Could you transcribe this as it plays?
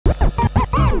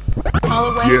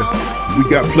Holloway. Yeah, we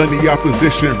got plenty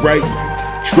opposition, right?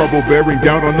 Trouble bearing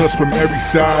down on us from every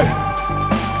side.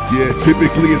 Yeah,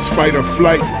 typically it's fight or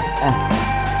flight.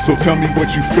 So tell me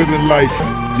what you feeling like.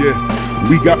 Yeah,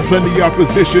 we got plenty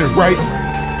opposition, right?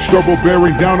 Trouble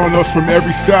bearing down on us from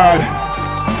every side.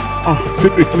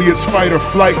 Typically it's fight or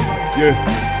flight. Yeah,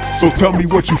 so tell me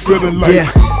what you feeling like.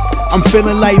 Yeah, I'm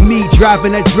feeling like me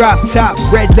driving a drop top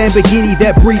red Lamborghini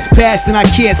that breezes past and I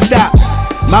can't stop.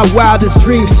 My wildest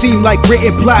dreams seem like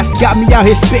written plots. Got me out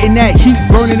here spitting that heat,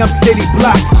 burning up city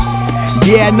blocks.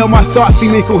 Yeah, I know my thoughts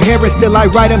seem incoherent, still I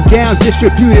write them down,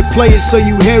 distribute it, play it so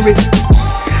you hear it.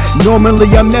 Normally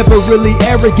I'm never really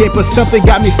arrogant, but something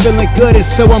got me feeling good and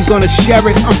so I'm gonna share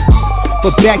it.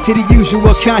 But back to the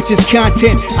usual conscious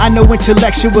content. I know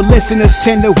intellectual listeners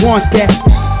tend to want that.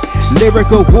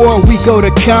 Lyrical war, we go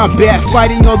to combat,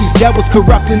 fighting all these devils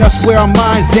corrupting us where our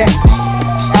minds at.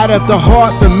 Out of the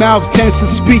heart, the mouth tends to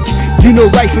speak. You know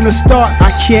right from the start, I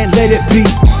can't let it be.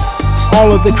 All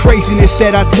of the craziness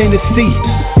that I tend to see,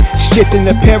 shifting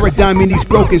the paradigm in these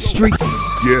broken streets.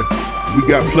 Yeah, we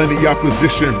got plenty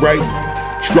opposition, right?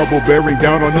 Trouble bearing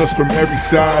down on us from every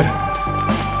side.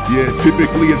 Yeah,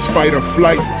 typically it's fight or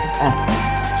flight.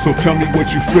 So tell me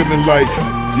what you feeling like.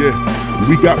 Yeah,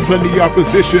 we got plenty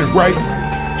opposition, right?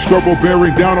 Trouble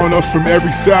bearing down on us from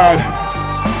every side.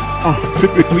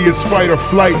 Typically it's fight or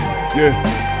flight. Yeah,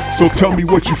 so tell me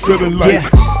what you feeling like. Yeah,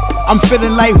 I'm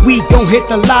feeling like we gon' hit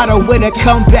the lotto with a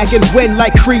comeback and win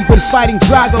like Creed when fighting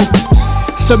Drago.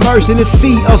 Submerged in a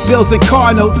sea of bills and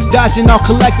car notes, dodging all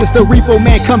collectors, the repo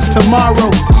man comes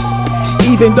tomorrow.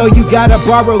 Even though you gotta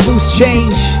borrow loose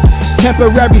change,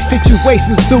 temporary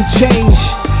situations do change.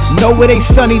 No, it ain't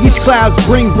sunny, these clouds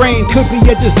bring rain. Could be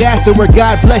a disaster where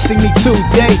God blessing me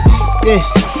today. Yeah,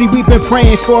 see, we've been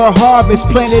praying for a harvest,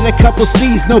 planted a couple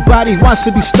seeds, nobody wants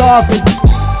to be starving.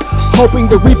 Hoping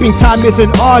the reaping time is in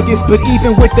August, but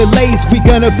even with delays, we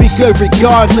gonna be good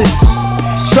regardless.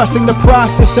 Trusting the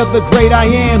process of the great I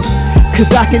am,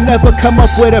 cause I can never come up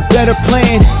with a better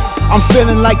plan. I'm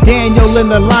feeling like Daniel in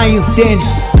the lion's den,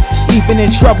 even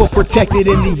in trouble, protected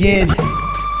in the end.